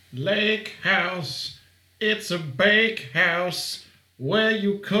Lake House, it's a bake house where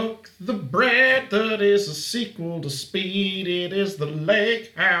you cook the bread that is a sequel to Speed. It is the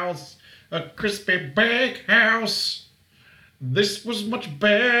Lake House, a crispy bake house. This was much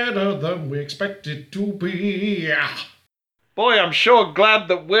better than we expected to be. Boy, I'm sure glad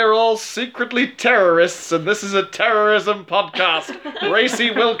that we're all secretly terrorists and this is a terrorism podcast.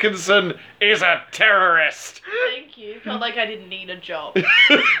 Racy Wilkinson is a terrorist. Thank you. Felt like I didn't need a job.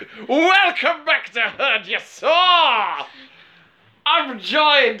 Welcome back to Heard You Saw! I'm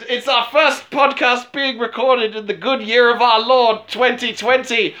joined. It's our first podcast being recorded in the good year of our Lord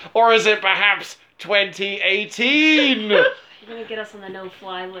 2020, or is it perhaps 2018? You're gonna get us on the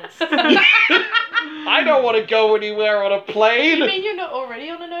no-fly list. I don't want to go anywhere on a plane. You mean you're not already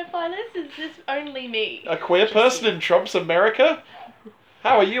on a no-fly list? Is this only me? A queer person in Trump's America?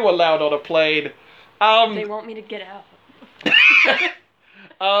 How are you allowed on a plane? They want me to get out.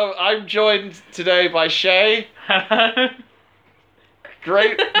 I'm joined today by Shay.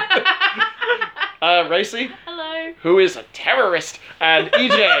 Great. Racy, Hello. who is a terrorist, and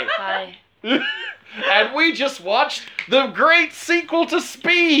EJ. Hi. And we just watched the great sequel to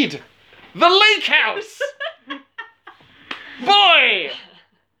Speed, The Lake House.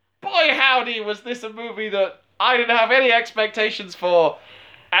 Boy, howdy, was this a movie that I didn't have any expectations for,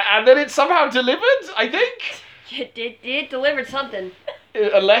 and then it somehow delivered, I think? It delivered something.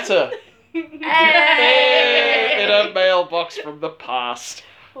 A letter Hey! in a mailbox from the past.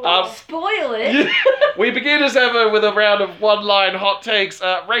 Spoil it. We begin as ever with a round of one-line hot takes.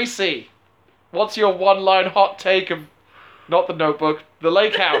 Racy, what's your one-line hot take of, not The Notebook, The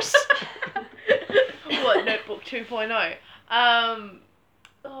Lake House? What, Notebook 2.0?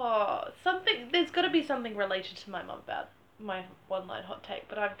 There's got to be something related to my mum about my one-line hot take,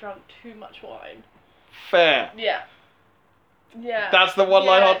 but I've drunk too much wine. Fair. Yeah. That's the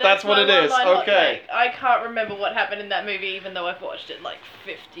one-line hot, that's what my it is, one-line hot okay. take. I can't remember what happened in that movie, even though I've watched it like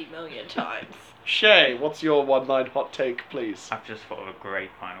 50 million times. Shay, what's your one-line hot take, please? I've just thought of a great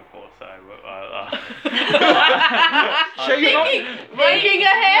final four, so Shay, you're not... Thinking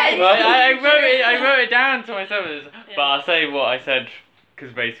ahead! I wrote it down to myself, but Yeah. I'll say what I said,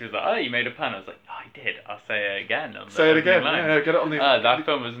 because basically was like, oh, you made a pun. I was like, oh, I did. I'll say it again. On the Say it opening again, line. yeah, get it on the... That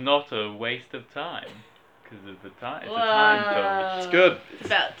film was not a waste of time, because of the time. It's a time film. It's good. It's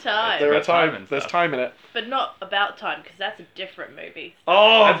about time. There are about time time, and there's stuff. time in it. But not about time, because that's a different movie.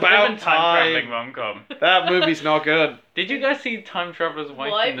 Oh, I've about driven time-traveling time. rom-com. That movie's not good. Did you guys see Time Traveler's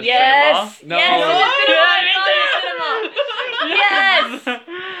Wife What? in the Yes. No. Yes. cinema? Yes.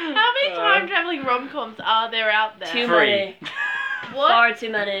 How many time-traveling rom-coms are there out there? Too Free. many. What? Far too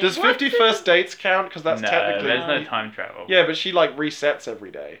many. Does What 50 the- First Dates count? Because that's No, technically... there's no time travel. Yeah, but she, like, resets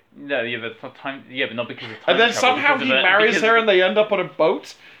every day. No, yeah, but it's not time. Yeah, but not because of time And then travel, somehow because he of it- marries because her of- and they end up on a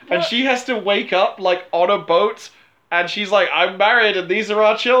boat. And What? she has to wake up, like, on a boat. And she's like, I'm married and these are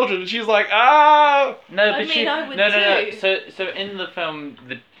our children. And she's like, ah! No, I but mean, she. I would no. too. So in the film,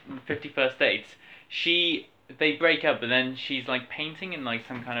 the 51st Dates, they break up, but then she's like painting in like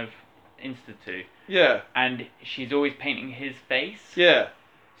some kind of institute, Yeah, and she's always painting his face. yeah.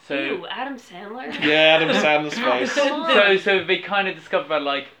 So Ew, Adam Sandler. Yeah, Adam Sandler's face. Come on. so they kind of discover that,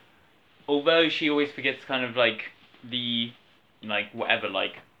 like, although she always forgets kind of like the whatever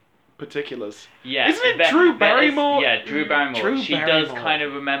Particulars. yeah. Isn't it that- Drew that is- Barrymore? Yeah, Drew Barrymore. Drew She does Barrymore. kind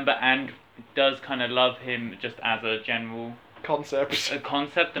of remember and does kind of love him just as a general Concept.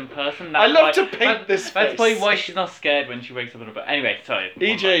 concept and person. I That's love why- to paint this That's face. probably why she's not scared when she wakes up in a boat. Anyway, sorry.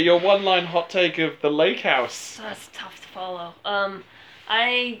 EJ, your one-line hot take of The Lake House. That's tough to follow.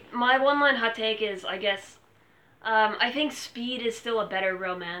 My one-line hot take is, I guess, I think Speed is still a better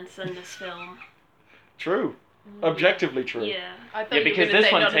romance than this film. True. Objectively true. Yeah. I thought Yeah, you were because gonna this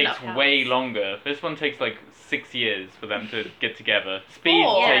say one not takes enough house. way longer. This one takes like 6 years for them to get together. Speed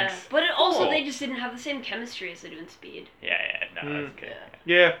Four. Yeah, takes. but also Four. they just didn't have the same chemistry as they do in Speed. Yeah, no, that's good.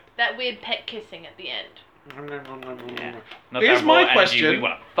 Yeah. That weird pet kissing at the end. Yeah. Not Here's that my raw energy. question. We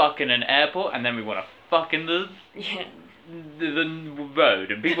want to fuck in an airport, and then we want to fuck in the Yeah.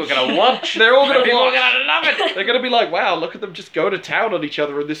 road, and people are gonna watch. They're all gonna and people watch. are gonna love it. They're gonna be like, wow, look at them just go to town on each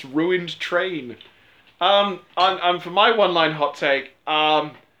other in this ruined train. For my one-line hot take,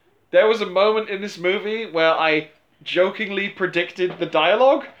 there was a moment in this movie where I jokingly predicted the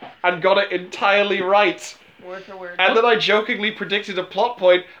dialogue and got it entirely right. Word for word. And then I jokingly predicted a plot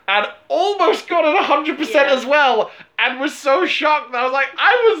point and almost got it 100% Yeah. as well, and was so shocked that I was like,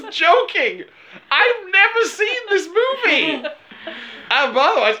 I was joking! I've never seen this movie! And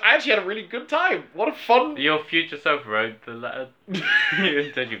by the way, I actually had a really good time. What a fun... Your future self wrote the letter.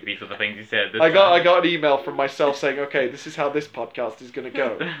 Don't you piece of the things you said. I got an email from myself saying, okay, this is how this podcast is going to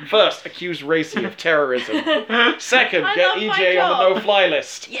go. First, accuse Racy of terrorism. Second, I get love my EJ on the job. no-fly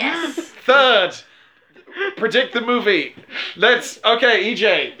list. Yes. Third, predict the movie. Okay,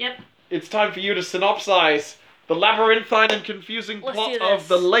 EJ. Yep. It's time for you to synopsize the labyrinthine and confusing Let's plot do of this.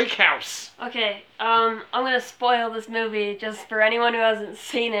 The Lake House. Okay. I'm gonna spoil this movie just for anyone who hasn't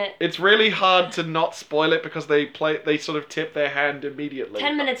seen it. It's really hard to not spoil it because they sort of tip their hand immediately.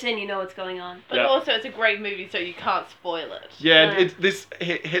 10 minutes in, you know what's going on. But Yeah. also, it's a great movie, so you can't spoil it. Yeah, Yeah. this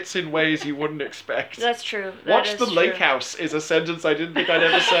hits in ways you wouldn't expect. That's true. That Watch is The true. Lake House is a sentence I didn't think I'd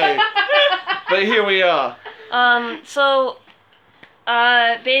ever say. But here we are.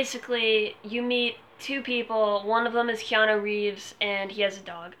 Basically, you meet two people. One of them is Keanu Reeves, and he has a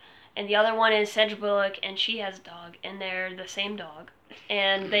dog. And the other one is Sandra Bullock, and she has a dog. And they're the same dog.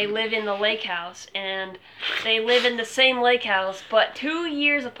 And they live in the lake house. And they live in the same lake house, but 2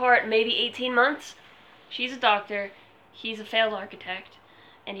 years apart, maybe 18 months. She's a doctor. He's a failed architect.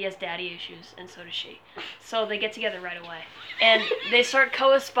 And he has daddy issues, and so does she. So they get together right away. And they start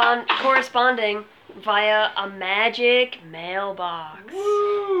corresponding via a magic mailbox.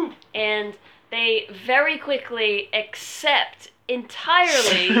 Woo! And they very quickly accept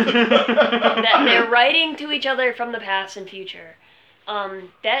entirely that that they're writing to each other from the past and future.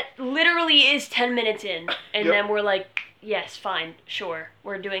 That literally is 10 minutes in. And Yep. then we're like, yes, fine, sure,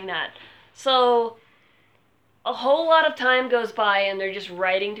 we're doing that. So a whole lot of time goes by and they're just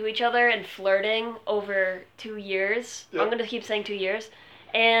writing to each other and flirting over 2 years. Yep. I'm going to keep saying 2 years.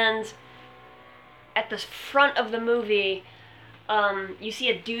 And at the front of the movie, you see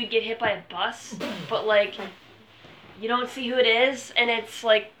a dude get hit by a bus, but like you don't see who it is, and it's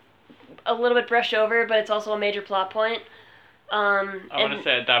like a little bit brushed over, but it's also a major plot point. I want to and-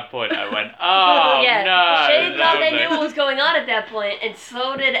 say at that point I went, oh yeah, no. Shane thought they no. knew what was going on at that point, and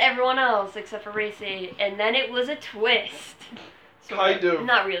so did everyone else except for Racy. And then it was a twist. Kind of.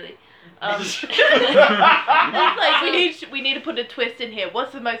 Not really. It's like we need to put a twist in here.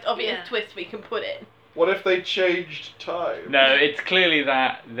 What's the most obvious Yeah. twist we can put in? What if they changed time? No, it's clearly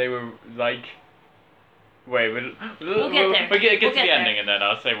that they were like. Wait, we'll get there. We'll get We'll to get the there. ending and then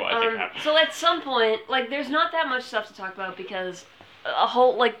I'll say what I think happened. So at some point, like, there's not that much stuff to talk about because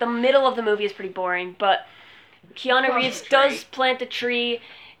the middle of the movie is pretty boring, but Keanu Plant Reeves a tree. does plant a tree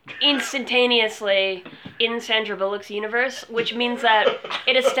instantaneously in Sandra Bullock's universe, which means that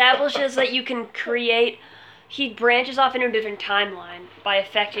it establishes that you can create. He branches off into a different timeline by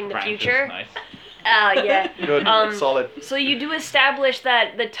affecting the Branches, future. Nice. Yeah. Good, solid. So you do establish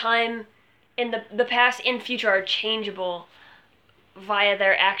that the time and the past and future are changeable via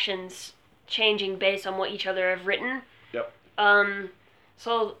their actions changing based on what each other have written. Yep.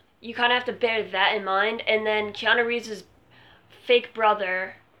 So you kind of have to bear that in mind. And then Keanu Reeves' fake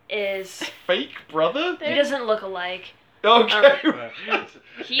brother is... Fake brother? He doesn't look alike. Okay.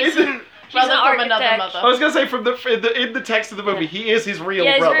 He's Is it- an Brother from architect. another mother. I was gonna say from in the text of the movie, he is his real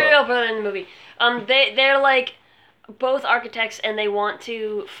Yeah, he's brother. a real brother in the movie. They're like both architects, and they want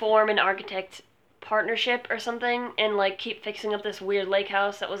to form an architect partnership or something, and like keep fixing up this weird lake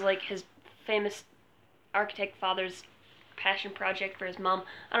house that was like his famous architect father's passion project for his mom.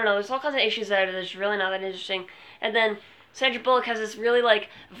 I don't know. There's all kinds of issues there that's really not that interesting. And then Sandra Bullock has this really like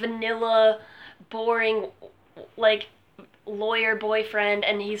vanilla, boring, like lawyer boyfriend,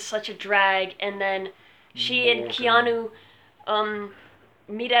 and he's such a drag. And then she and Keanu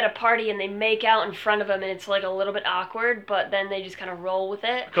meet at a party and they make out in front of him, and it's like a little bit awkward, but then they just kind of roll with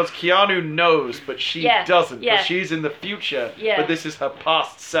it. Because Keanu knows, but she Yeah, doesn't. yeah. Because she's in the future, Yeah. but this is her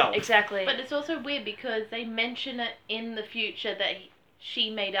past self. Exactly. But it's also weird because they mention it in the future that she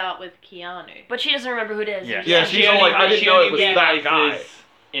made out with Keanu. But she doesn't remember who it is. Yeah, Yeah, she's all like, I didn't know it was that guy.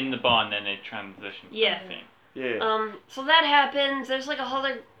 In the barn, then it transitions. Yeah. Yeah. So that happens. There's like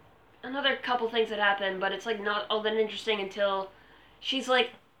another couple things that happen, but it's like not all that interesting until she's like,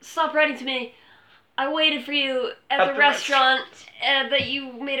 "Stop writing to me. I waited for you at the restaurant that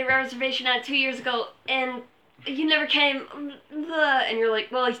you made a reservation at 2 years ago, and you never came." And you're like,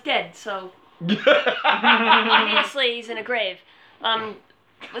 "Well, he's dead, so obviously he's in a grave."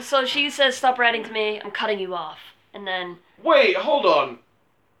 So she says, "Stop writing to me. I'm cutting you off." And then Wait, hold on.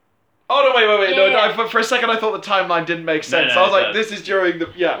 Oh, no, wait. Yeah. No, for a second I thought the timeline didn't make sense. no, I was it like, does. this is during the...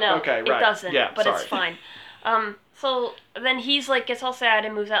 Yeah, no, okay, right. it doesn't. Yeah, but sorry. it's fine. So then he's like gets all sad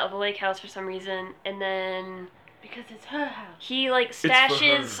and moves out of the lake house for some reason, and then Because it's her house. he like for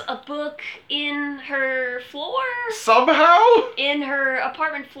stashes her. a book in her floor, Somehow? in her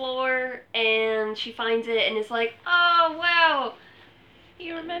apartment floor, and she finds it and is like, "Oh wow,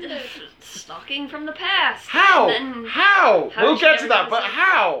 He remembers. Stalking from the past. How? And then, How? How We'll did she get to never that, do but this?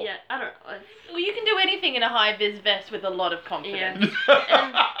 how? Yeah, I don't know. Well, you can do anything in a high-vis vest with a lot of confidence. And,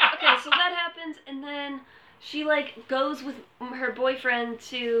 okay, so that happens, and then she, like, goes with her boyfriend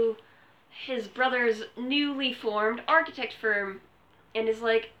to his brother's newly formed architect firm, and is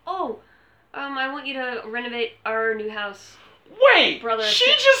like, oh, I want you to renovate our new house. Wait, Brother.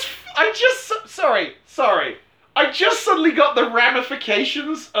 sorry. I just suddenly got the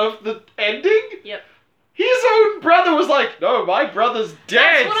ramifications of the ending. Yep. His own brother was like, no, my brother's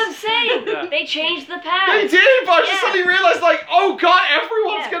dead. That's what I'm saying! Yeah. They changed the past! They did, but I just Yeah. suddenly realized, like, oh god,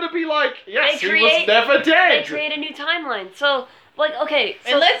 everyone's Yeah. gonna be like, yes, They he was create- never They dead. create a new timeline. So, like, okay,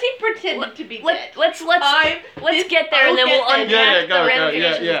 so Unless he pretended to be dead. let's This- get there, and then I'll we'll get unpack there. Yeah, go, the go,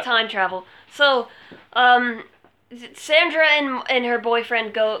 ramifications yeah. of time travel. So, Sandra and her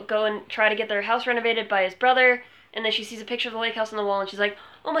boyfriend go and try to get their house renovated by his brother, and then she sees a picture of the lake house on the wall, and she's like,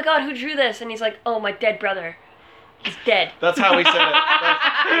 "Oh my God, who drew this?" And he's like, "Oh, my dead brother. He's dead." That's how he said it.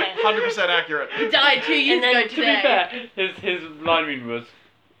 That's 100% accurate. He died 2 years And then, ago To today. be fair, his line reading was,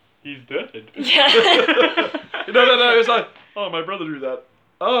 he's dead. Yeah. No, it's like, oh, my brother drew that.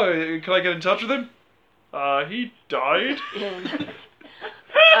 Oh, can I get in touch with him? He died?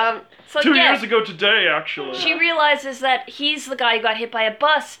 So 2 yeah, years ago today, actually. she realizes that he's the guy who got hit by a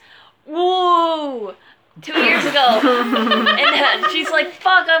bus. Woo! 2 years ago. And she's like,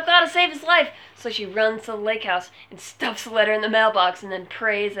 fuck, I've got to save his life. So she runs to the lake house and stuffs the letter in the mailbox and then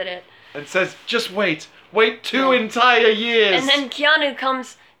prays at it. And says, just wait 2 entire years. And then Keanu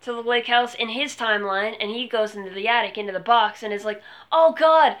comes to the lake house in his timeline, and he goes into the attic, into the box, and is like, oh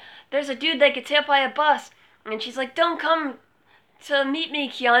God, there's a dude that gets hit by a bus. And she's like, don't come to meet me,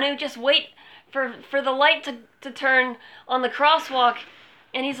 Keanu. Just wait for the light to turn on the crosswalk.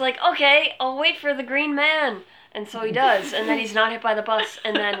 And he's like, okay, I'll wait for the green man. And so he does. And then he's not hit by the bus.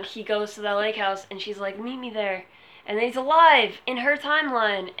 And then he goes to the lake house, and she's like, meet me there. And then he's alive in her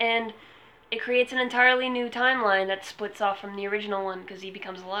timeline. And it creates an entirely new timeline that splits off from the original one because he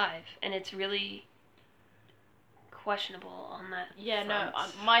becomes alive. And it's really questionable on that. Yeah, no.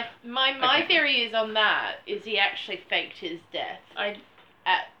 front. My Okay. theory is on that is he actually faked his death.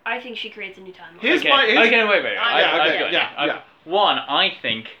 I think she creates a new timeline. Here's Okay, my- here's- okay, wait. Yeah, I've okay, got yeah, it. yeah. One, I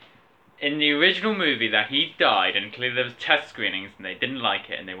think in the original movie that he died, and clearly there was test screenings, and they didn't like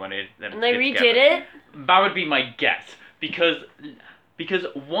it, and they wanted them And to they get redid together. it. That would be my guess, because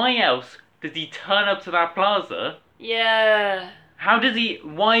why else does he turn up to that plaza? Yeah. How does he?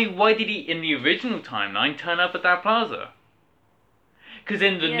 Why did he in the original timeline turn up at that plaza? Because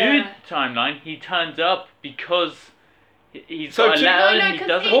in the new Yeah. timeline, he turns up because he's So got a to- letter No, and he 'cause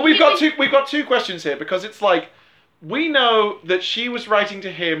doesn't. he- Well, we've got two questions here because it's like we know that she was writing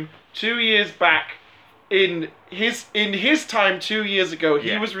to him 2 years back in his time 2 years ago. He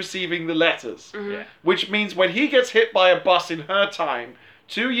Yeah. was receiving the letters, Mhm. Yeah. which means when he gets hit by a bus in her time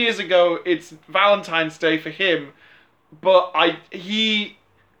 2 years ago, it's Valentine's Day for him, but he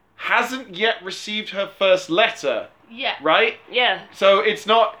hasn't yet received her first letter, Yeah. right? Yeah. So it's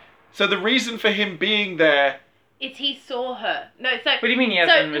not. So the reason for him being there. It's he saw her. No, so What do you mean he So,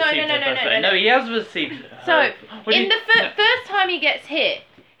 hasn't no, received no, her no, first no, letter? no. No, he has received her. So, What do in you- the no. first time he gets hit,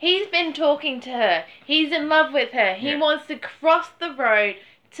 he's been talking to her. He's in love with her. He Yeah. wants to cross the road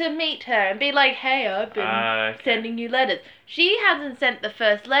to meet her and be like, hey, I've been Okay. sending you letters. She hasn't sent the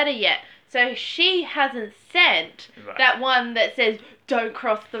first letter yet. So she hasn't sent Right. that one that says, don't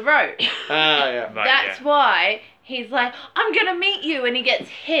cross the road. Yeah. Right, That's yeah. why he's like, I'm going to meet you. And he gets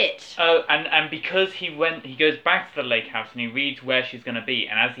hit. Oh, and because he goes back to the lake house and he reads where she's going to be,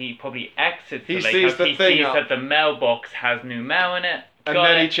 and as he probably exits He the lake sees house, the he thing sees up. that the mailbox has new mail in it. And Got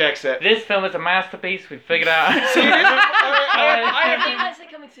then it. he checks it. This film is a masterpiece. We figured out. See, I have- I say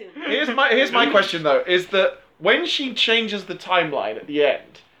coming soon. Here's my question though: is that when she changes the timeline at the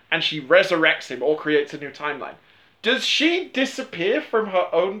end and she resurrects him or creates a new timeline, does she disappear from her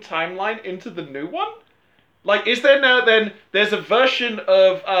own timeline into the new one? Like, is there now then? There's a version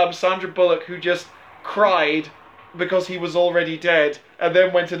of Sandra Bullock who just cried because he was already dead and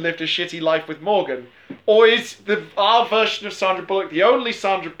then went and lived a shitty life with Morgan, or is our version of Sandra Bullock the only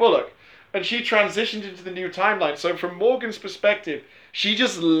Sandra Bullock? And she transitioned into the new timeline. So from Morgan's perspective, she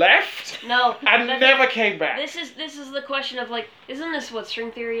just left No. and that- never came back. This is the question of, like, isn't this what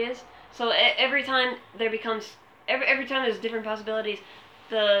string theory is? So every time there becomes every time there's different possibilities,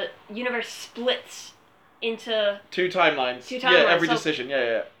 the universe splits into, Two timelines. Two Yeah, timelines, every so- decision.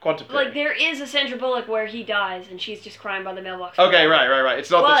 Yeah. Quantum theory. like, there is a Sandra Bullock where he dies and she's just crying by the mailbox. Okay, right. It's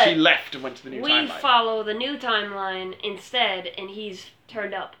not that But she left and went to the new We timeline. follow the new timeline instead, and he's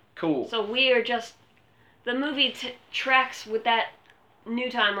turned up. Cool. So we are just the movie tracks with that new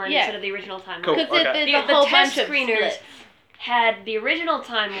timeline Yeah. instead of the original timeline. Cool. Because Okay. there's The- a the whole test bunch of screeners splits. Had the original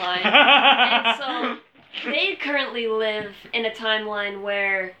timeline, and so they currently live in a timeline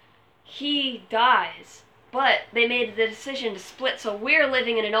where he dies, but they made the decision to split, so we're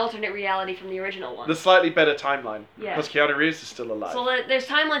living in an alternate reality from the original one. The slightly better timeline. Yeah. Because Keanu Reeves is still alive. So there's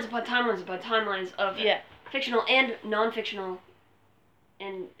timelines upon timelines upon timelines of Yeah, fictional and non-fictional,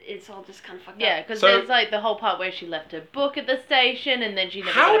 and it's all just kind of fucked yeah, up. because So- there's like the whole part where she left her book at the station and then she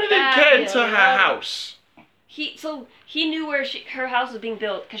never How got did back. it get into yeah. her house? He knew where her house was being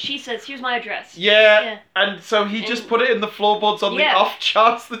built because she says, "Here's my address." Yeah, Yeah. and so he just And- put it in the floorboards on the Yeah. off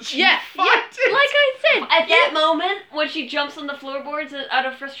chance that she Yeah, find it. Like I said, At that moment, when she jumps on the floorboards out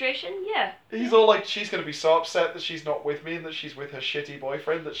of frustration, yeah. He's all like, she's going to be so upset that she's not with me and that she's with her shitty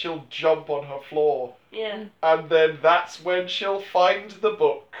boyfriend that she'll jump on her floor. Yeah. And then that's when she'll find the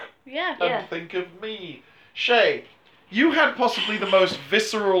book yeah. Yeah. and think of me. Shay, you had possibly the most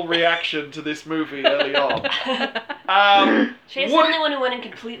visceral reaction to this movie early on. She's the What- only one who went in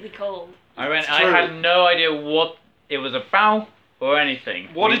completely cold. I went. It's I true. had no idea what it was about or anything.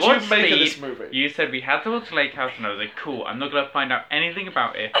 What We did you watched make of Speed. this movie? You said we had to watch Lake House, and I was like, cool. I'm not gonna find out anything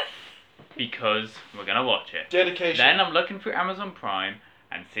about it because we're gonna watch it. Dedication. Then I'm looking through Amazon Prime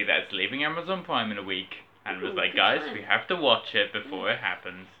and see that it's leaving Amazon Prime in a week, and was Ooh, like, good guys, time. we have to watch it before it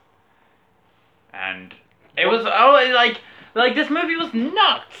happens. And it What- was like this movie was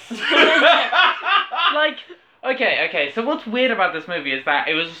nuts. Like, okay. So what's weird about this movie is that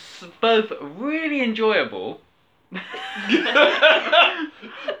it was both really enjoyable,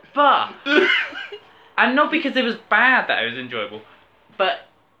 but and not because it was bad that it was enjoyable, but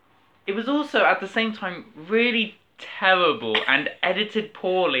it was also at the same time really terrible and edited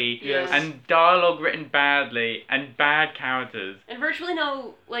poorly Yes. and dialogue written badly and bad characters. And virtually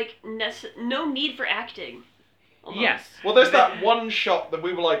no no need for acting. Almost. Yes. Well, there's that one shot that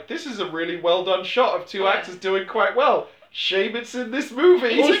we were like, this is a really well done shot of two Yeah. actors doing quite well. Shame it's in this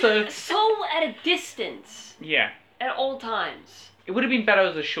movie. It's Also- like so at a distance Yeah. at all times. It would have been better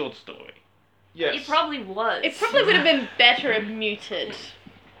as a short story. Yes. It probably was. It probably would have been better and muted.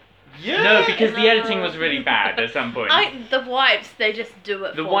 Yeah. No, because the No. editing was really bad at some point. The wipes, they just do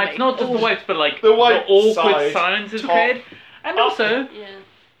it The for wipes, me. not just the wipes, but like The wipe awkward side, silences top, created. And up. also, Yeah.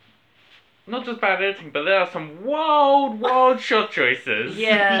 not just bad editing, but there are some wild shot choices.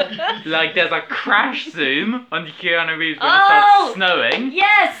 Yeah. Like there's a crash zoom on Keanu Reeves when it Oh! starts snowing.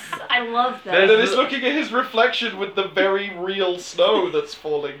 Yes, I love that. And then it's looking at his reflection with the very real snow that's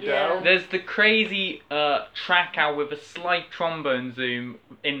falling Yeah. down. There's the crazy track out with a slight trombone zoom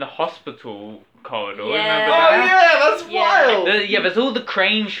in the hospital corridor. Yeah. Remember Oh that? yeah, that's Yeah. wild. There's all the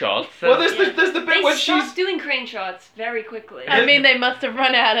crane shots. Well, there's Yeah. the bit They when stopped she's doing crane shots very quickly. I mean, they must have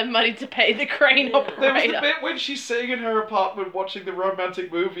run out of money to pay the crane Yeah. there was the operator. bit when she's sitting in her apartment watching the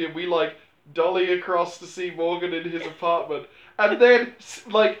romantic movie, and we like dolly across to see Morgan in his apartment, and then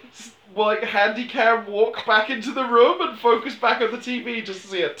like handy cam walk back into the room and focus back on the TV just to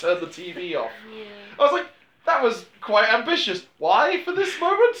see her turn the TV off. Yeah. I was like, that was quite ambitious. Why for this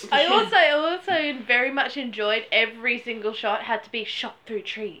moment? I also very much enjoyed every single shot had to be shot through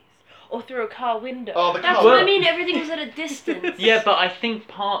trees or through a car window. Oh, the That's car. what I Well- mean. Everything was at a distance. Yeah, but I think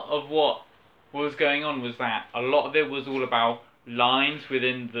part of what was going on was that a lot of it was all about lines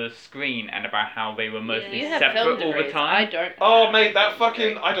within the screen and about how they were mostly You have separate film all the degrees. time. I don't. Oh, have mate, that film fucking...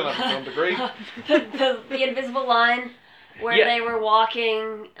 degree. I don't have a film degree. the invisible line where Yeah. they were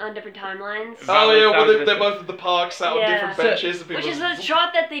walking on different timelines. That Oh, was- yeah, that well, was they're the- both at the park, sat on Yeah. different So- benches. And people Which is just- a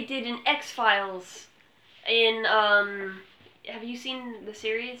shot that they did in X-Files in, have you seen the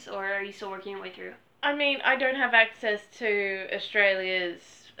series, or are you still working your way through? I mean, I don't have access to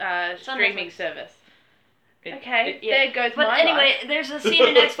Australia's on streaming Netflix. service. It- Okay, it- Yeah. there goes But my anyway, life. there's a scene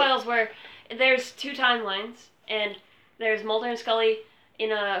in X-Files where there's two timelines, and there's Mulder and Scully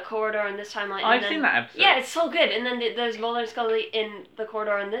in a corridor in this timeline. and I've then- seen that episode. Yeah, it's so good. And then there's Mulder and Scully in the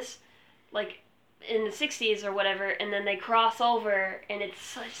corridor in this, like, in the 60s or whatever, and then they cross over, and it's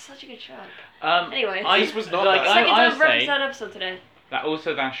such a good shot. Anyway. This was not like, bad. Second I time I've referenced say that episode today. that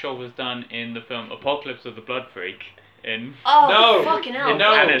also that shot was done in the film Apocalypse of the Blood Freak in Oh, No. fucking hell. in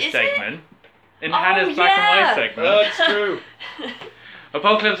No. Hannah's Is segment. In Oh, Hannah's black and yeah. white segment. That's true.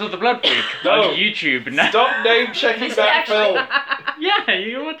 Apocalypse of the Blood Freak No. on YouTube now. Stop name checking It's that actually- film. Yeah,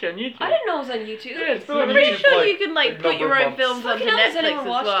 you can watch it on YouTube. I didn't know it was on YouTube. Yeah, it's been I'm on pretty YouTube sure like you can like a put your number of own months. films onto Fucking hell, has Netflix anyone as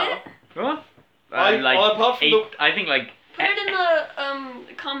watched well. it? What? I- Like well, apart from eight, I think like Put it in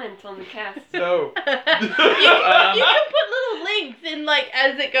the comments on the cast. No. You can put little links in, like,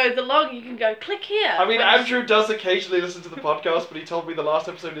 as it goes along. You can go, click here. I mean, Andrew does occasionally listen to the podcast, but he told me the last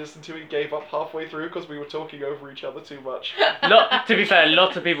episode he listened to, he gave up halfway through because we were talking over each other too much. To be fair,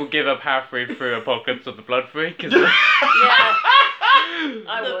 lots of people give up halfway through Apocalypse of the Blood Freak. Yeah.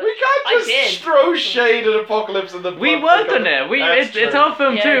 I would. We can't I just did. throw shade at Apocalypse of the We Blood worked Freak. on it. That's It's true. our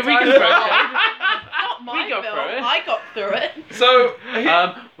film Yeah, too. it's We our can film. throw Not my We got film. through it. I got through it. So,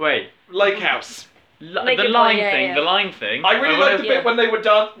 shade. Wait. Lake House. Make The it line more- yeah, thing. yeah. The line thing. I really liked the Yeah. bit when they were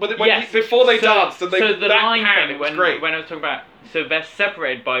done, Yes. before they So- danced, and they so the that line pan, thing it was when great. I was talking about, so they're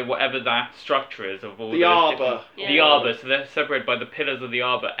separated by whatever that structure is of all The those arbor. different- Yeah. The arbor. So they're separated by the pillars of the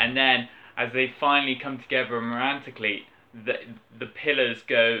arbor, and then as they finally come together romantically, the pillars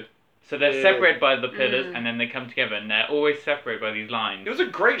go. So they're Yeah. separated by the pillars, Mm. and then they come together, and they're always separated by these lines. It was a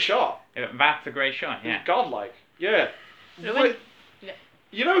great shot. That's a great shot. It was Yeah. godlike. Yeah. It Wait, went- yeah.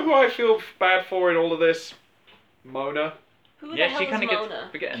 You know who I feel bad for in all of this? Mona. Who the Yeah, hell she is kind of gets Mona?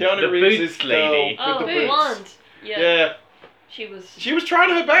 forgetting. Keanu The Reeves' boots girl. lady. Oh, the the boots. blonde. Yeah. Yeah. She was. She was trying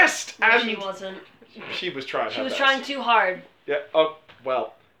her best, No, and she wasn't. she was trying She her was best. trying too hard. Yeah. Oh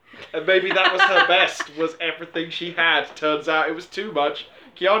well. And maybe that was her best. Was everything she had. Turns out it was too much.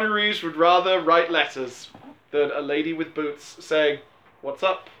 Keanu Reeves would rather write letters than a lady with boots saying, "What's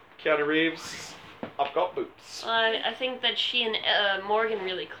up, Keanu Reeves? I've got boots." I think that she and Morgan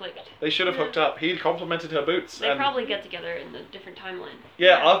really clicked. They should have hooked up. He complimented her boots. They and probably get together in a different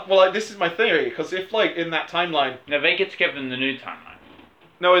timeline. this is my theory, because if, like, in that timeline, No, they get together in the new timeline.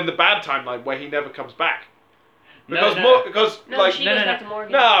 no, in the bad timeline where he never comes back, because no. because No, like she no, goes no, back no. to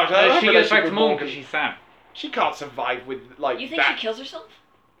Morgan. no, No, her she goes relationship back to with Morgan because she's Sam. she can't survive with like You think that. she kills herself?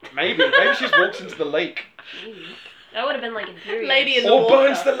 Maybe she just walks into the lake Maybe. That would have been like infuriating. Lady in the or water.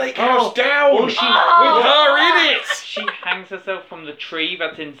 burns the lake house down Or with she her in it, she hangs herself from the tree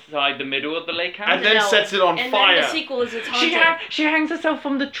that's inside the middle of the lake house. and then No. sets it on And fire. then the sequel is it's haunted. She hangs herself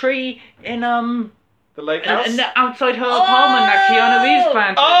from the tree in The lake house. and outside her apartment that Keanu Reeves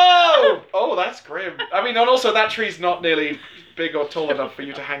planted. Oh, that's grim. I mean, and also that tree's not nearly big or tall enough for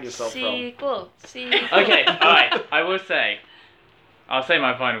you to hang yourself from. Sequel. Okay, alright, I will say. I'll say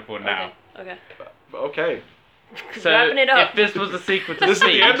my final thought now. Okay. Okay, So, Wrapping it up. if this was a sequel to this is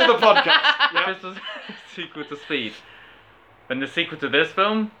Speed, the end of the podcast. if Yeah. this was a sequel to Speed, then the sequel to this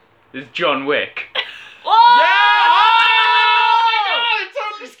film is John Wick. Whoa! Oh my God, it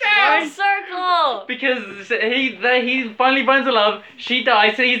totally Full scans. circle. Because he finally finds a love, she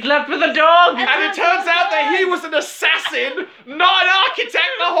dies, so he's left with a dog! And it turns out that he was an assassin, not an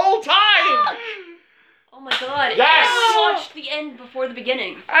architect the whole time. Oh my god. Yes! I watched the end before the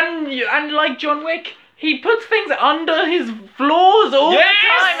beginning. And like John Wick, he puts things under his floors all Yes! the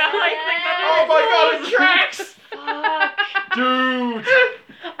time. And I think that Oh my God, it tracks, Fuck. dude.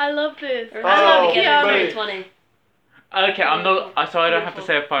 I love this. We're Oh, not together in mate. 2020. Okay, I'm not. So I don't have to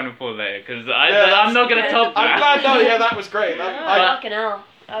say a final four there because that's- I'm not gonna top I'm that. glad. No, yeah, that was great. Fucking hell.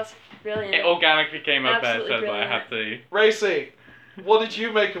 That's brilliant. It organically came up there, Absolutely so I brilliant. have to. Racy, what did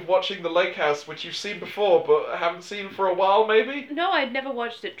you make of watching The Lake House, which you've seen before but haven't seen for a while, maybe? No, I'd never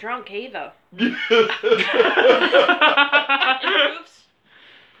watched it drunk either. Did Improves.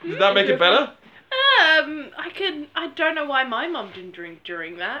 that make it better? I don't know why my mum didn't drink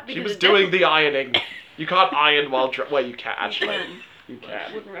during that. She because was it doing the ironing. You can't iron while drunk. Well, you can actually. You You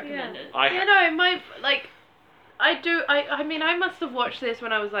can. wouldn't recommend it. Yeah, no, I mean, I must have watched this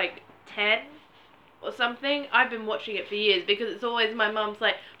when I was like 10 or something. I've been watching it for years because it's always my mum's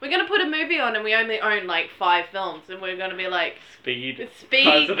like, we're going to put a movie on and we only own like 5 films and we're going to be like, Speed. Speed,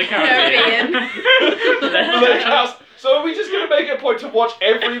 Pirates of the Caribbean. The Lake House. So are we just going to make it a point to watch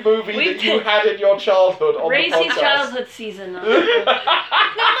every movie We that you did. had in your childhood on the Racy's podcast? childhood season. It's not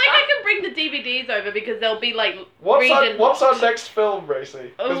like I can bring the DVDs over because they'll be like What's our next film,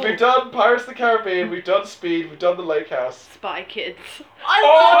 Racy? Because Oh. we've done Pirates of the Caribbean, we've done Speed, we've done The Lake House. Spy Kids. I Oh!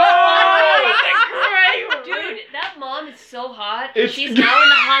 love Dude, that mom is so hot. It's- She's now in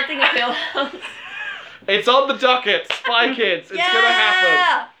the Haunting of Hill House. It's on the docket, Spy Kids. It's gonna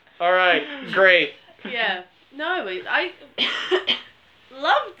happen. All right, great. Yeah. No, I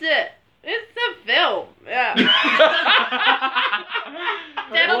loved it. It's a film. Yeah.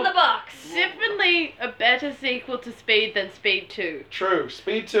 Dead on the box. Definitely a better sequel to Speed than Speed 2. True.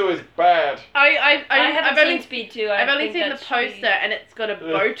 Speed 2 is bad. I haven't I've seen only Speed 2. I've only think seen the that poster should be- and it's got a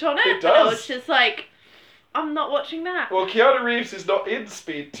boat on it. it And I does. was just like, I'm not watching that. Well, Keanu Reeves is not in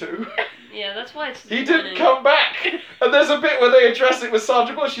Speed 2. Yeah, that's why it's. He didn't disappointing. come back. And there's a bit where they address it with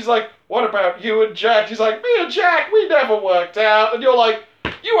Sandra Bullock. She's like, what about you and Jack? She's like, me and Jack, we never worked out. And you're like,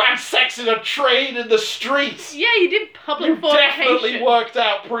 you had sex in a train in the streets. Yeah, you did public You fornication. definitely worked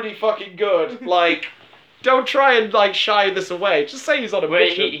out pretty fucking good. Like, don't try and like shy this away. Just say he's on a Well,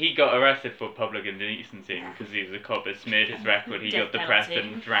 mission. he got arrested for public indecency because he was a cop that smeared his record. He Death got depressed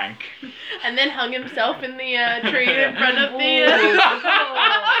penalty. and drank. And then hung himself in the tree in front of the.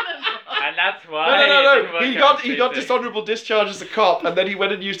 And that's why. No. it He didn't work got out so dishonorable discharge as a cop, and then he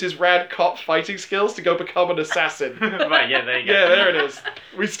went and used his rad cop fighting skills to go become an assassin. Right, yeah, there you go. Yeah, there it is.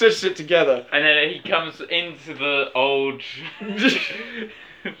 We stitched it together. And then he comes into the old,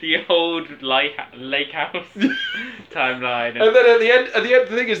 lake house timeline. And then at the end,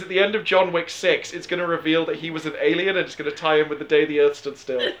 the thing is, at the end of John Wick 6, it's going to reveal that he was an alien, and it's going to tie in with the day the Earth stood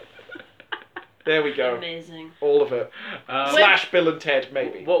still. There we go. Amazing. All of it. Slash Bill and Ted,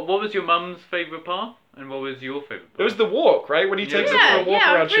 maybe. What was your mum's favourite part? And what was your favourite It part? was the walk, right? When he takes her Yeah, for a walk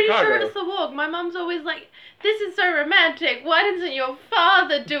I'm around pretty Chicago. sure it's the walk. My mum's always like, "This is so romantic. Why doesn't your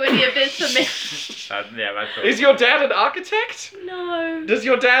father do any of this for me?" That's all. Is your dad an architect? No. Does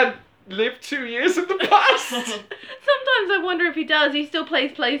your dad live 2 years in the past? Sometimes I wonder if he does. He still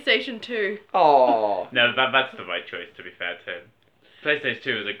plays PlayStation 2. Aww. No, that's the right choice, to be fair to him. PlayStation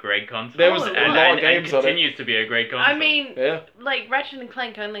 2 was a great console. There was a and, lot of and games on it. continues to be a great console. I mean, Yeah. like Ratchet and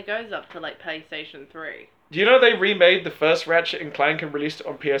Clank only goes up to like PlayStation 3. Do you know they remade the first Ratchet and Clank and released it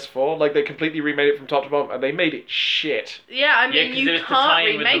on PS4? Like, they completely remade it from top to bottom, and they made it shit. Yeah, I Yeah, mean, 'cause you it was to can't tie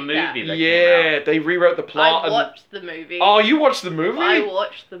in with the remake that. movie that came Yeah, they rewrote the plot. I watched the movie. Oh, you watched the movie? I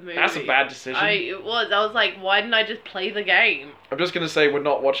watched the movie. That's a bad decision. It was. I was like, why didn't I just play the game? I'm just going to say we're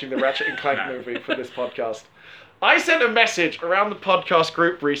not watching the Ratchet and Clank No. movie for this podcast. I sent a message around the podcast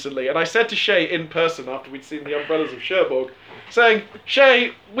group recently, and I said to Shay in person after we'd seen The Umbrellas of Cherbourg, saying,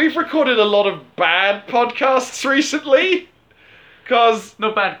 Shay, we've recorded a lot of bad podcasts recently, because...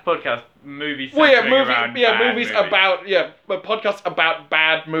 Not bad podcast, movies Well, yeah, centering around bad movies about, but podcasts about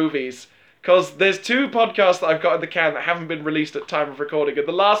bad movies. Because there's 2 podcasts that I've got in the can that haven't been released at time of recording, and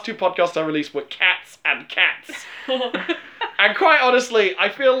the last 2 podcasts I released were Cats and Cats. And quite honestly, I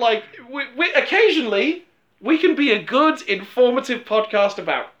feel like we occasionally we can be a good, informative podcast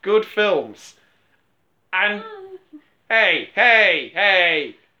about good films. And hey.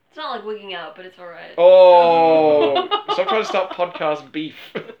 It's not like wigging out, but it's alright. Oh, so I'm trying to start podcast beef.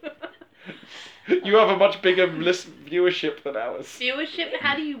 You have a much bigger viewership than ours. Viewership?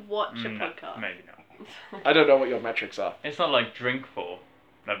 How do you watch a podcast? Maybe not. I don't know what your metrics are. It's not like Drinkful.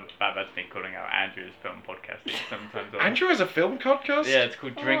 That's me calling out Andrew's film podcast sometimes. Andrew has a film podcast? Yeah, it's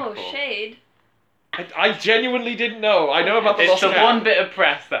called Drinkful. Oh, shade. I genuinely didn't know. I know about the It's Lost the Cat. one bit of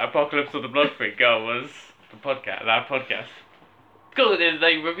press that Apocalypse of the Blood Freak got was that podcast. Cool,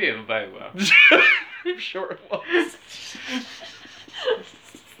 they review it very well. I'm sure it was.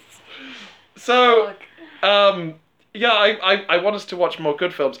 So, yeah, I want us to watch more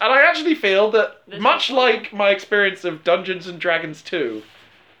good films. And I actually feel that, This much is- like my experience of Dungeons and Dragons 2,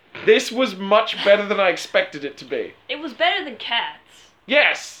 this was much better than I expected it to be. It was better than Cats.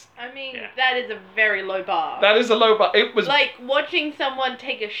 Yes, I mean, Yeah. that is a very low bar. that is a low bar. It was... Like, watching someone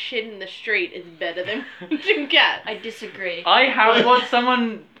take a shit in the street is better than watching Cats. I disagree. I have watched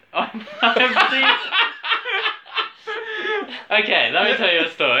someone on Okay, let me tell you a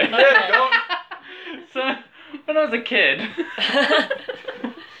story. Yeah, go on. So, when I was a kid,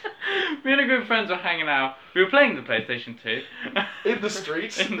 me and a group of friends were hanging out. We were playing the PlayStation 2. In the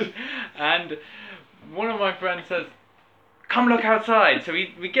streets. And one of my friends says, "Come look outside." So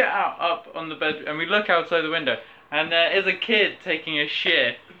we get out up on the bed and we look outside the window, and there is a kid taking a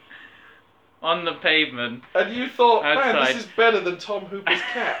shit on the pavement. And you thought, man, Outside. this is better than Tom Hooper's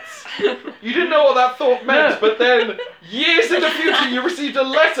Cats. You didn't know what that thought meant, No. but then, years in the future, you received a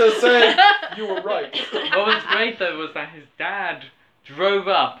letter saying, you were right. What was great though was that his dad drove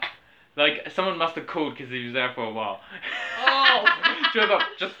up. Like, someone must have called because he was there for a while. Oh. Drove up,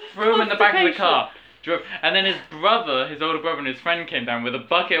 just threw him in the back of the Constipation. car. And then his older brother and his friend came down with a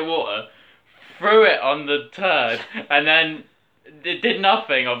bucket of water, threw it on the turd, and then it did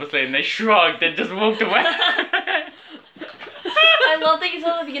nothing, obviously, and they shrugged and just walked away. I love that you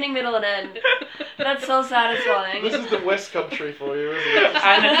saw the beginning, middle, and end. That's so satisfying. This is the West Country for you, isn't it?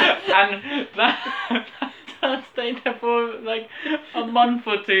 and that turd stayed there for like a month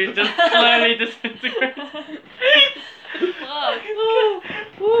or two, just slowly disintegrating. Fuck.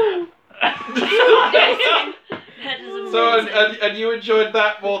 Woo. That is amazing. So, and you enjoyed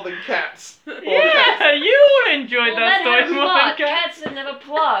that more than Cats? Or Cats? Yeah, you all enjoyed Well, that that had story a more plot. than Cats. Cats didn't have a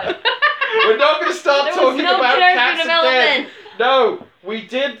plot. We're not going to start There was talking no about character Cats development. again. No, we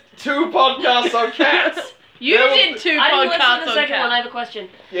did 2 podcasts on Cats. You There was- did 2 I didn't listen podcasts to the on second one. I Cats. have a question.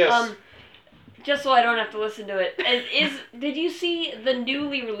 Yes. Just so I don't have to listen to it. Did you see the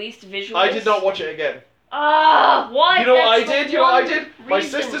newly released visuals? I did not watch it again. Ah, why? You know what I That's the did? You know what I one did? My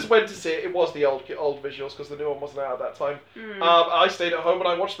reason. sisters went to see it. It was the old visuals because the new one wasn't out at that time. Mm. I stayed at home and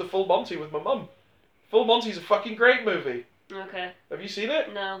I watched the Full Monty with my mum. Full Monty's a fucking great movie. Okay. Have you seen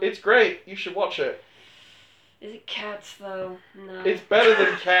it? No. It's great. You should watch it. Is it Cats though? No. It's better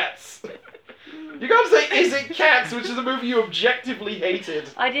than Cats. You can't say, is it Cats, which is a movie you objectively hated.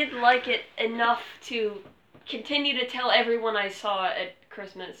 I did like it enough to continue to tell everyone I saw at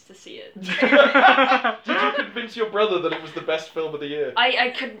Christmas to see it. Did you convince your brother that it was the best film of the year?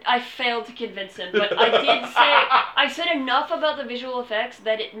 I failed to convince him, but I said enough about the visual effects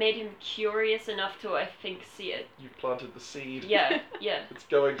that it made him curious enough to, I think, see it. You planted the seed. Yeah. It's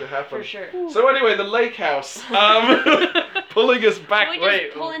going to happen. For sure. So anyway, the Lake House. Pulling us back. Can we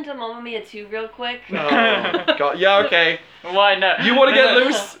just pull into Mamma Mia 2 real quick? Oh, God. Yeah, okay. Why no? You want to get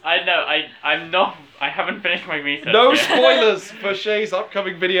loose? I know. I'm not. I haven't finished my research. No yet. spoilers for Shay's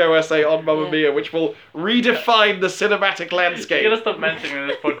upcoming video essay on Mamma Yeah. Mia, which will redefine the cinematic You landscape. gotta stop mentioning it in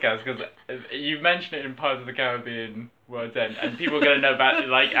this podcast because you mentioned it in Pirates of the Caribbean World's End, and people are gonna know about it.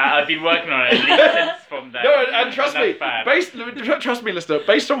 Like I've been working on it at least since from then. No, and trust me, trust me, listener.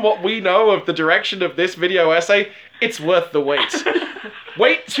 Based on what we know of the direction of this video essay, it's worth the wait.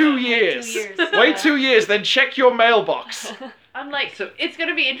 Wait 2 years. 2 years. Wait 2 years, then check your mailbox. I'm like, it's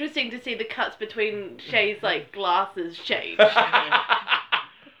gonna be interesting to see the cuts between Shay's like glasses change.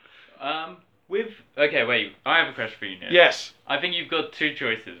 Okay, wait. I have a question for you, Nick. Yes. I think you've got two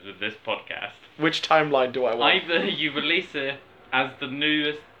choices with this podcast. Which timeline do I want? Either you release it as the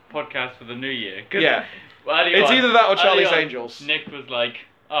newest podcast for the new year. 'Cause Yeah. early It's on- either that or early Charlie's on, Angels. Nick was like,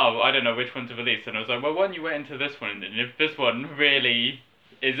 oh, I don't know which one to release. And I was like, well, why don't you wait into this one? And if this one really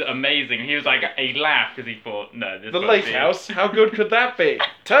is amazing, he was like, he laughed because he thought, no, this The won't Lake be. House. How good could that be?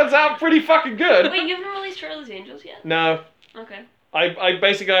 Turns out pretty fucking good. Wait, you haven't released Charlie's Angels yet? No. Okay. I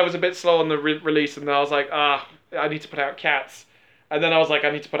basically I was a bit slow on the release, and then I was like, I need to put out Cats, and then I was like,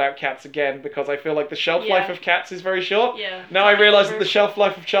 I need to put out Cats again because I feel like the shelf life Yeah. of Cats is very short. Yeah. Now I realise that the shelf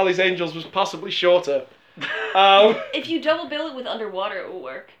life of Charlie's Angels was possibly shorter. If you double bill it with Underwater, it will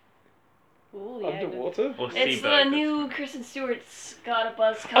work. Ooh, yeah. Underwater? Or It's the Seabird. new Kristen Stewart's got a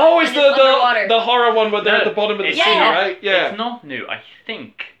buzz cut. Oh, it's and Underwater. the horror one where they're at No, the bottom of the it's sea, not- right? Yeah. It's not new. I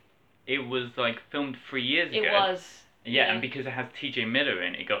think it was like filmed 3 years ago. It was. Yeah, and because it has TJ Miller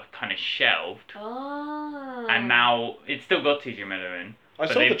in, it got kind of shelved. Oh. And now it's still got TJ Miller in. I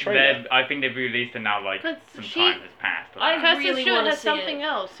but saw the trailer. I think they've released it now. Like But some she- time has passed. I Kirsten really Stewart wanna has see something it.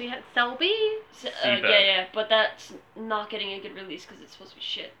 else. She had Selby. Seabird. Yeah, but that's not getting a good release because it's supposed to be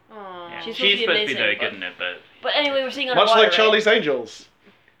shit. Aww. Yeah. She's She's supposed to be amazing, very but- good in it, but But anyway, we're seeing Much Underwater, like right? Charlie's Angels.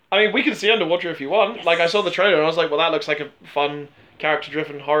 I mean, we can see Underwater if you want. Yes. Like, I saw the trailer and I was like, well, that looks like a fun,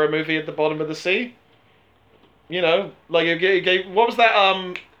 character-driven horror movie at the bottom of the sea. You know, like, it gave, what was that,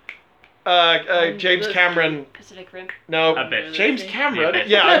 James Cameron... Pacific Rim. No, Abyss. James Cameron? Abyss.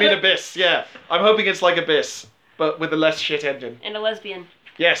 Yeah, I mean Abyss, yeah. I'm hoping it's like Abyss, but with a less shit engine. And a lesbian.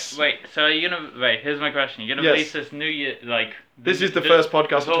 Yes. wait. So are you gonna wait? Here's my question. You're gonna Yes. release this new year, like This is the first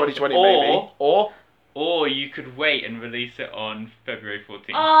podcast of 2020, maybe. Or you could wait and release it on February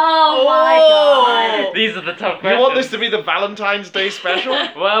 14th. Oh my god. These are the tough You questions. want this to be the Valentine's Day special?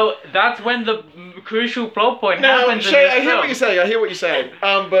 Well, that's when the crucial plot point No, happens Shay, in this I hear film. what you're saying. I hear what you're saying.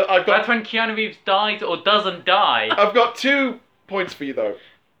 But I've That's got when Keanu Reeves dies or doesn't die. I've got 2 points for you though.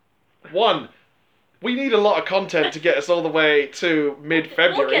 One, we need a lot of content to get us all the way to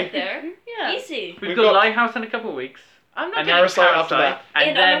mid-February. We'll get there. Yeah. Easy. We've We've got got- Lighthouse in a couple of weeks. I'm not And getting Parasite after that.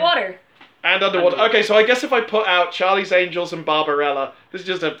 And then Underwater. And Underwater. Okay, so I guess if I put out Charlie's Angels and Barbarella, this is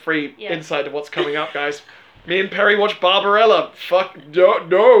just a free Yeah. insight of what's coming up, guys. Me and Perry watch Barbarella. Fuck,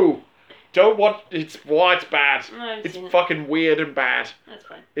 no. Don't watch, it's bad. No, I haven't It's seen it. fucking weird and bad. That's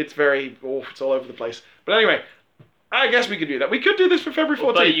fine. It's very, it's all over the place. But anyway, I guess we could do that. We could do this for February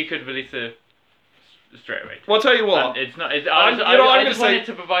 14th. But you could release it straight away. Well, I'll tell you what. And it's not. It's, I'm- I, you know what I'm I just gonna say? wanted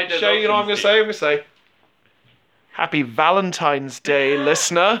to provide those Shay, you know what I'm going options to say? I'm going to say, Happy Valentine's Day,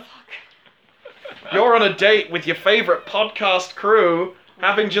 listener. You're on a date with your favourite podcast crew,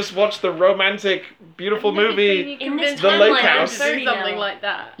 having just watched the romantic, beautiful movie. In this The Lake timeline, House. I'm 30 Do something now. like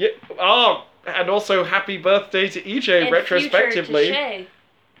that. Yeah, and also happy birthday to EJ And retrospectively. future to Shay.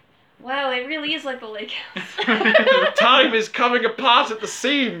 Wow, it really is like the Lake House. Time is coming apart at the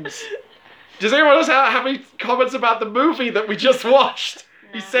seams. Does anyone else have any comments about the movie that we just watched?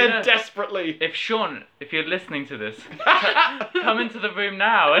 He No. said Yeah. desperately. If Sean, if you're listening to this, come into the room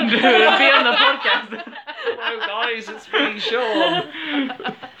now and be on the podcast. Hello guys, it's me, Sean.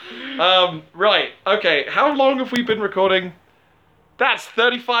 Right, okay. How long have we been recording? That's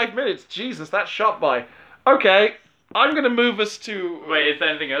 35 minutes. Jesus, that's shot by. Okay, I'm going to move us to... Wait, is there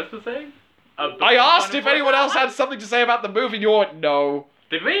anything else to say? I asked if anyone else had something to say about the movie, and you went, no.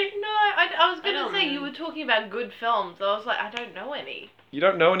 Did we? No, I was I going don't to say know. you were talking about good films. I was like, I don't know any. You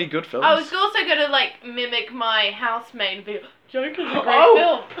don't know any good films? I was also going to like mimic my housemate and be like, Joker's a great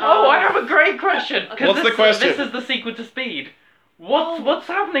Oh, film. I have a great question. 'Cause What's the question? This is the sequel to Speed. What's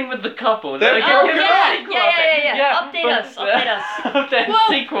happening with the couple? They're Like, broken give up. a sequel of it. Yeah. Update but- us, update us. There's Well- a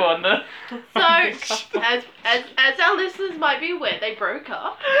sequel on the. So, as our listeners might be aware, they broke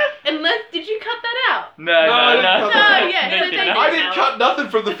up. Unless, did you cut that out? No, I didn't cut that. No, yeah, so did they not. I didn't cut nothing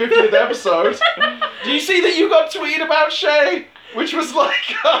from the 50th episode. Do you see that you got tweeted about Shay? Which was like,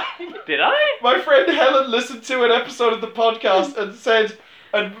 Did I? my friend Helen listened to an episode of the podcast and said,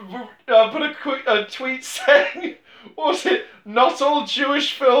 and put a tweet saying, what was it? Not all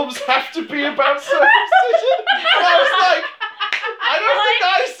Jewish films have to be about circumcision. And I was like, I don't think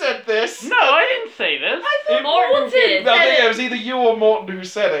I said this. No, I didn't say this. Morton did. No, I think it was either you or Morton who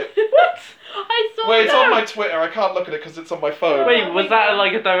said it. What? I saw Wait, it's that. on my Twitter. I can't look at it because it's on my phone. Wait, Oh was my that God.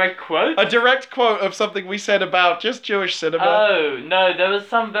 like a direct quote? A direct quote of something we said about just Jewish cinema. Oh no, there was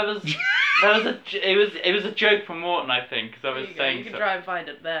it was a joke from Morton, I think, because I was You saying can so. try and find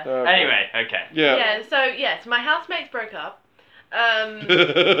it there. Okay. Anyway, okay. Yeah. Yeah, so yes, my housemates broke up.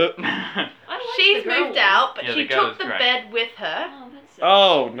 I like She's the girl moved one. out, but Yeah, she the girl took is the great. bed with her. Oh, that's it.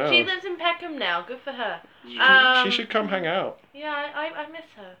 Oh no. She lives in Peckham now. Good for her. She should come hang out. Yeah, I miss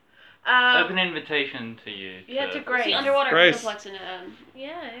her. Open invitation to you. Yeah, to It's Grace. the underwater Grace. complex in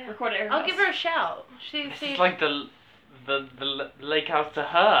Yeah. recorded air I'll house. give her a shout. This is like the lake house to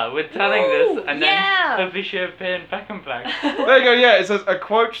her. We're telling this, and yeah. then Sophie should appear in Peckham Black. There you go, yeah, it says a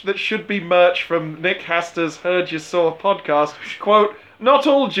quote that should be merch from Nick Haster's Heard You Saw podcast. Quote, not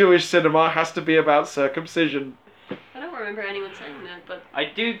all Jewish cinema has to be about circumcision. I don't remember anyone saying that, but I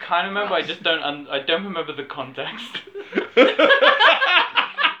do kind of remember. I just don't. I don't remember the context. I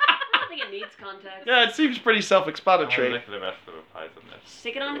don't think it needs context. Yeah, it seems pretty I'll self-explanatory. look for the rest of the replies on this.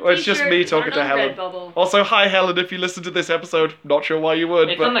 Stick it on a Well, it's just t-shirt, me put it talking to on Helen. Redbubble. Also, hi Helen, if you listen to this episode, not sure why you would,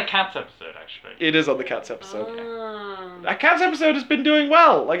 It's but on the Cats episode, actually. it is on the Cats episode. Oh. That Cats episode has been doing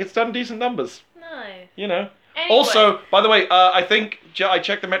well, like it's done decent numbers, Nice. you know. Anyway. Also, by the way, I think I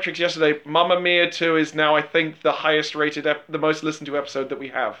checked the metrics yesterday. Mamma Mia 2 is now, I think, the highest rated, the most listened to episode that we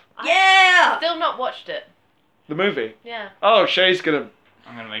have. Yeah! Still not watched it. The movie. Yeah. Oh, Shay's gonna.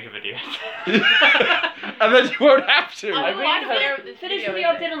 I'm gonna make a video. And then you won't have to. I'm think quite that- aware of this Finish video, with the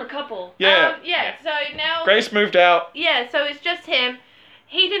I think. update on the couple. Yeah. Yeah. So now. Grace moved out. Yeah. So it's just him.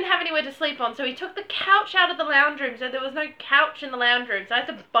 He didn't have anywhere to sleep on, so he took the couch out of the lounge room. So there was no couch in the lounge room. So I had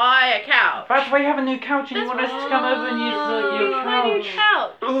to buy a couch. That's why you have a new couch and you That's want us to come over and use your Oh, my new couch.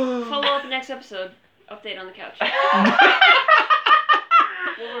 couch. Follow up next episode. Update on the couch.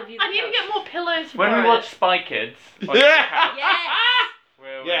 We'll review the I need to couch. get more pillows for When we it. watch Spy Kids, on Yeah. your couch, Yes!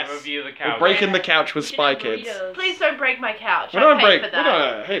 we'll Yes. review the We're couch. breaking the couch with We should Spy have Kids. burritos. Please don't break my couch. We I don't paid break. for We that.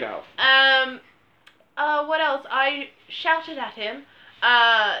 don't. Hey now. What else? I shouted at him.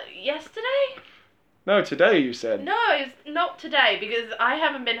 Yesterday? No, today you said. No, it's not today because I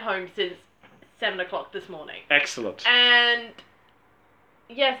haven't been home since 7 o'clock this morning. Excellent. And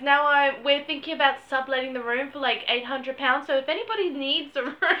yes, now we're thinking about subletting the room for like £800. So if anybody needs a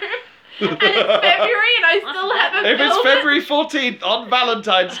room, and it's February and I still haven't If it's built it- February 14th on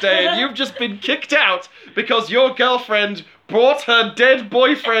Valentine's Day and you've just been kicked out because your girlfriend brought her dead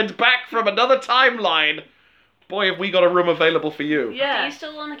boyfriend back from another timeline, boy, have we got a room available for you. Are Yeah. you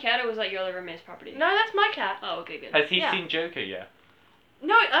still on the cat or was that your other roommate's property? No, that's my cat. Oh, okay, good. Has he Yeah. seen Joker yet?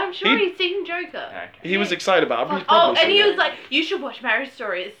 No, I'm sure He- he's seen Joker. Okay. He was excited about it. He's Oh, probably and seen he it. was like, "You should watch Marriage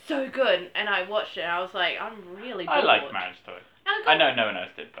Story. It's so good." And I watched it. And I was like, "I'm really bored." I like Marriage Story. And I know no one else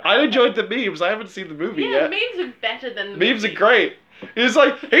did, but I enjoyed the memes. I haven't seen the movie Yeah, yet. memes are better than the Memes are movie. great. He's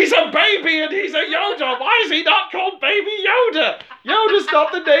like, he's a baby and he's a Yoda. Why is he not called Baby Yoda? Yoda's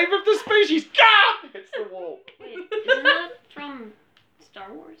not the name of the species. God! Hits the wall. Wait, isn't that from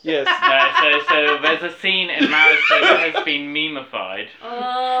Star Wars? Yes. no, so there's a scene in Marriage Story that has been memeified.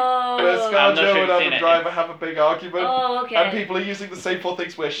 Oh. Where I'm not ScarJo sure and you've seen Adam it. Driver have a big argument. Oh, okay. And people are using the same four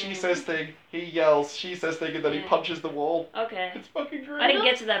things where she says thing, he yells, she says thing, and then he Yeah. punches the wall. Okay. It's fucking great. I didn't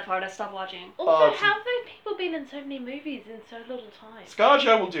get to that part. I stopped watching. Also, Oh, how have people been in so many movies in so little time?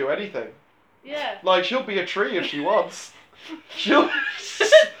 ScarJo will do anything. Yeah. Like, she'll be a tree if she wants.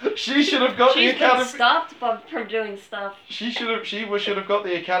 She should have got She's the been Academy. stopped from doing stuff. She should have got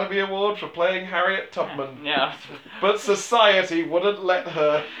the Academy Award for playing Harriet Tubman. Yeah. But society wouldn't let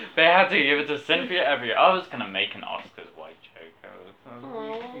her. They had to give it to Cynthia Everett. I was gonna make an Oscars white Joker.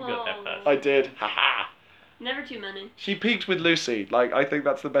 Oh, You got that first. I did. Haha. Never too many. She peaked with Lucy. Like, I think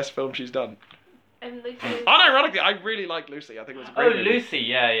that's the best film she's done. And Lucy. Unironically, I really like Lucy. I think it was a Oh, great movie. Lucy,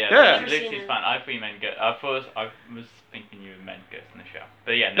 yeah. Yeah. Never seen Lucy's it. fun. I thought you meant good. I was thinking you meant Ghost in the Shell.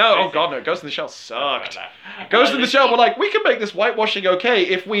 But yeah, No, oh Lucy. god, no. Ghost in the Shell Sorry sucked. about that. Ghost in the Lucy- Shell were like, we can make this whitewashing okay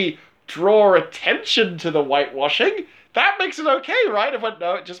if we draw attention to the whitewashing. That makes it okay, right? I went,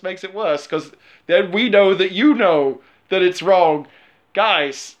 no, it just makes it worse, because then we know that you know that it's wrong.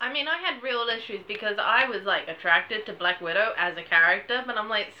 Guys, I mean, I had real issues because I was like attracted to Black Widow as a character, but I'm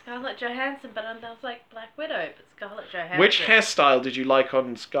like Scarlett Johansson, but I was like Black Widow, but Scarlett Johansson. which hairstyle did you like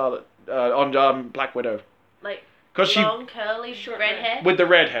on Black Widow? Like Because she, long, curly, Short red red. hair. with the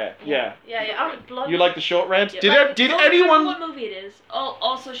red hair, yeah. Yeah. I'm blonde. You like the short red? Yeah. Did Don't remember anyone... what movie it is. Oh,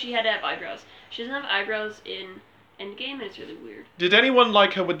 also she had to have eyebrows. She doesn't have eyebrows in Endgame, and it's really weird. Did anyone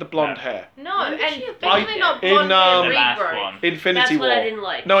like her with the blonde No. hair? No, When did and she have especially blonde not hair? blonde In, hair The last regrowth. one. Infinity That's War. what I didn't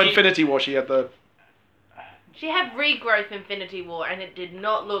like. No, She- Infinity War, she had the... She had regrowth Infinity War, and it did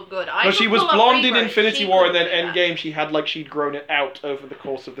not look good. No, she was blonde in regrowth. Infinity She War, and couldn't then do that. Endgame, she had like she'd grown it out over the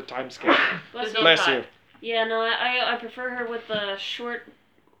course of the timescale. Bless The you. Bless you. Yeah, no, I prefer her with the short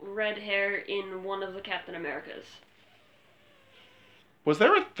red hair in one of the Captain Americas. Was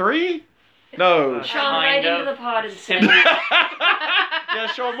there a 3? No. Uh, Sean, right Kind of. into the pod and Simple. Yeah,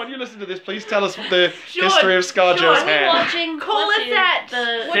 Sean, when you listen to this, please tell us the Sean, history of ScarJo's Sean, Are we hair. watching? Call bless us you, at-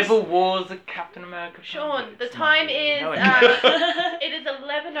 the What's- Civil War's a Captain America. Sean, film, the it's time not really. is, No, it is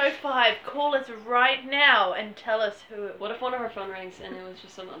 11:05. Call us right now and tell us who it was. What if one of our phone rings and it was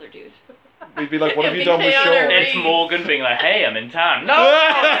just some other dude? We'd be like, what have you It'd done be with Keanu Sean? Reeves. It's Morgan being like, hey, I'm in town. No!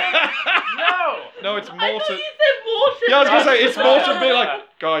 No! No, it's I thought Morton. you said Morton. Yeah, I was gonna say, it's No. Morton being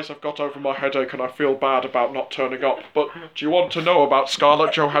like, guys, I've got over my headache and I feel bad about not turning up, but do you want to know about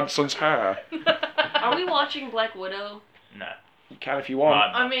Scarlett Johansson's hair? Are we watching Black Widow? No. You can if you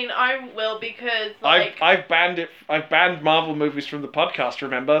want. I mean, I will because, like... I've banned Marvel movies from the podcast,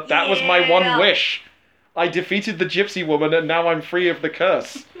 remember? That was my Yeah. one wish. I defeated the Gypsy Woman and now I'm free of the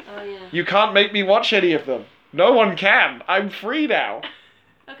curse. Oh yeah. You can't make me watch any of them. No one can. I'm free now.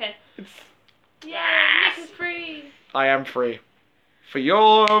 Okay. Yeah, this is free. I am free. For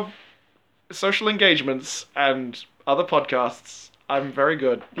your social engagements and other podcasts, I'm very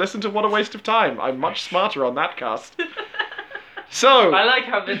good. Listen to What a Waste of Time. I'm much smarter on that cast. So, I like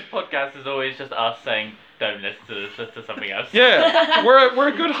how this podcast is always just us saying, don't listen to this, listen to something else. yeah, we're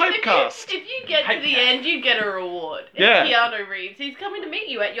a good hype cast. If you get to the end, you get a reward. It's Yeah. Keanu Reeves. He's coming to meet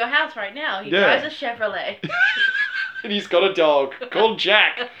you at your house right now. He Yeah. drives a Chevrolet. And he's got a dog called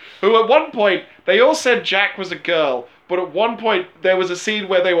Jack, who at one point, they all said Jack was a girl, but at one point there was a scene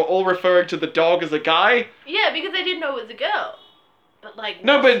where they were all referring to the dog as a guy. Yeah, because they didn't know it was a girl. But like...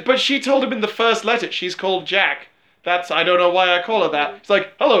 No, but she told him in the first letter she's called Jack. I don't know why I call her that. It's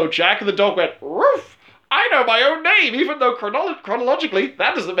like, hello, Jack, and the dog went, woof! I know my own name, even though chronologically,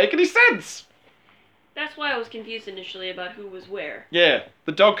 that doesn't make any sense. That's why I was confused initially about who was where. Yeah,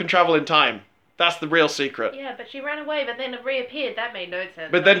 the dog can travel in time. That's the real secret. Yeah, but she ran away, but then it reappeared. That made no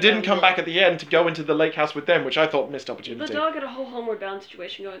sense. But then didn't come back at the end to go into the lake house with them, which I thought missed The opportunity. dog had a whole homeward bound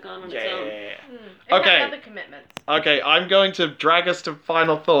situation going on its own. Yeah. And Okay. had other commitments. Okay, I'm going to drag us to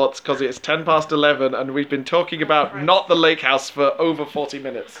final thoughts because it's 10 past 11 and we've been talking about Christ. not the lake house for over 40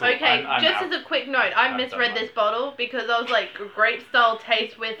 minutes. Okay, I'm just out. as a quick note, I I'm misread done. this bottle because I was like, grape style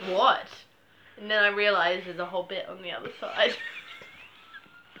taste with what? And then I realized there's a whole bit on the other side.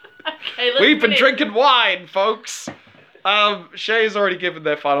 Okay, let's We've been finish. drinking wine, folks. Shay's already given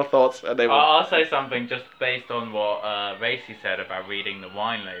their final thoughts and they were... I'll say something just based on what Racy said about reading the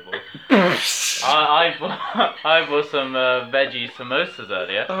wine label. I bought some veggie samosas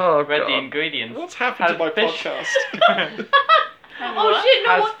earlier. Oh, Read the God. ingredients. What's happened to Has my fish. podcast? Oh shit,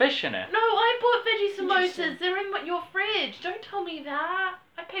 no, Has what? fish in it. No, I bought veggie Interesting. samosas. They're in your fridge. Don't tell me that.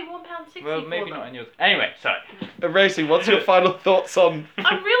 I paid £1.60 Well, for maybe them. not in yours. Anyway, sorry. Racy, what's your final thoughts on...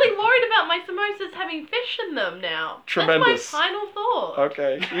 I'm really worried about my samosas having fish in them now. Tremendous. That's my final thought.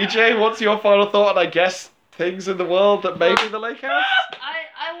 Okay. EJ, what's your final thought? And I guess things in the world that may be the lake house?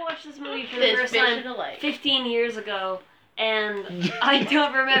 I watched this movie for the There's first fish time in a lake. 15 years ago, and I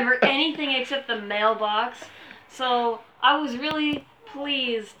don't remember anything except the mailbox. So I was really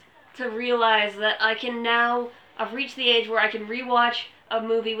pleased to realize that I've reached the age where I can rewatch a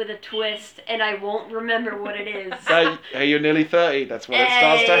movie with a twist and I won't remember what it is. Hey, you're nearly 30. That's when it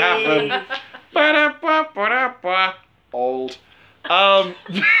starts to happen. Hey. Ba-da-ba-ba-da-ba. Old.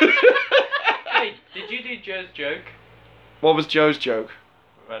 Wait, did you do Joe's joke? What was Joe's joke?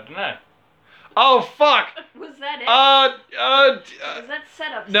 I don't know. Oh fuck! Was that it? Was that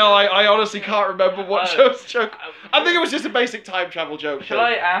set up? No, I honestly can't remember what Joe's joke. I think it was just a basic time travel joke. Shall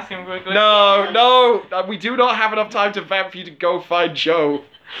I ask him quickly? No, we do not have enough time to vamp for you to go find Joe.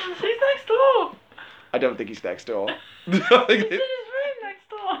 He's next door. I don't think he's next door. He's in his room next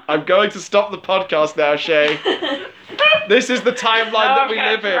door. I'm going to stop the podcast now, Shay. This is the timeline that we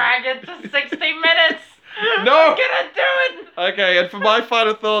live in. Drag it to 60 minutes. No! I'm gonna do it. Okay, and for my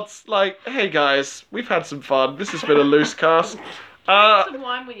final thoughts, like, hey guys, we've had some fun. This has been a loose cast. Some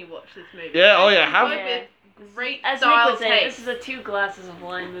wine when you watch this movie. Yeah, oh yeah, have. With great As Nick style would say, taste. this is a 2 glasses of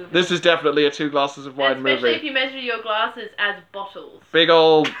wine movie. This is definitely a 2 glasses of wine Especially movie. if you measure your glasses as bottles. Big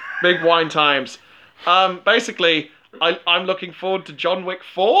wine times. Basically, I'm looking forward to John Wick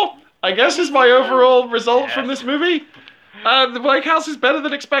 4, I guess is my overall result from this movie. The Lake House is better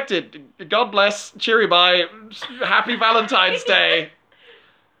than expected. God bless. Cheery bye. Happy Valentine's Day.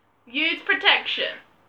 Use protection.